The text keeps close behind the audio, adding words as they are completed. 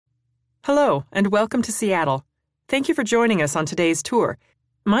Hello, and welcome to Seattle. Thank you for joining us on today's tour.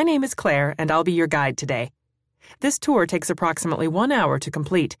 My name is Claire, and I'll be your guide today. This tour takes approximately 1 hour to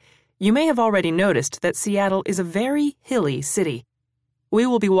complete. You may have already noticed that Seattle is a very hilly city. We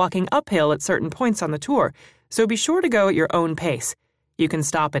will be walking uphill at certain points on the tour, so be sure to go at your own pace. You can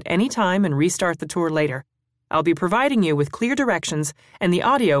stop at any time and restart the tour later. I'll be providing you with clear directions, and the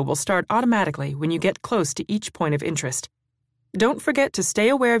audio will start automatically when you get close to each point of interest. Don't forget to stay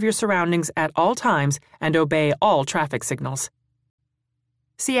aware of your surroundings at all times and obey all traffic signals.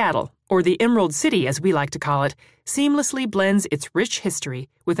 Seattle, or the Emerald City as we like to call it, seamlessly blends its rich history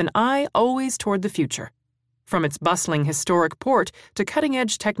with an eye always toward the future. From its bustling historic port to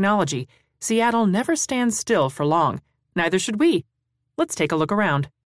cutting-edge technology, Seattle never stands still for long. Neither should we. Let's take a look around.